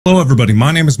Hello everybody,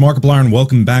 my name is Markiplier and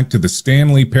welcome back to the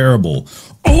Stanley Parable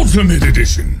Ultimate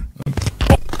Edition.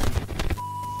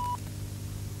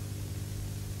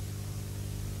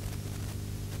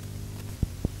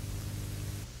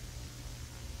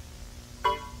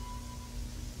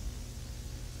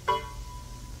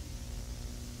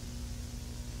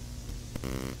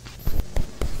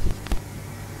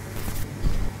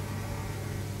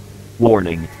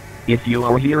 Warning. If you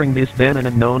are hearing this, then an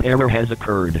unknown error has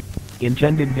occurred.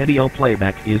 Intended video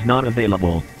playback is not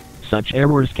available. Such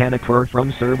errors can occur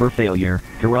from server failure,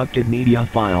 corrupted media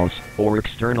files, or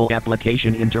external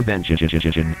application intervention.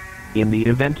 In the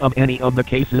event of any of the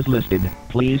cases listed,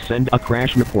 please send a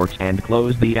crash report and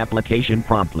close the application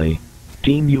promptly.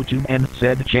 Team YouTube and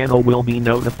said channel will be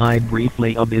notified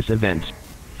briefly of this event.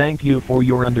 Thank you for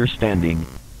your understanding.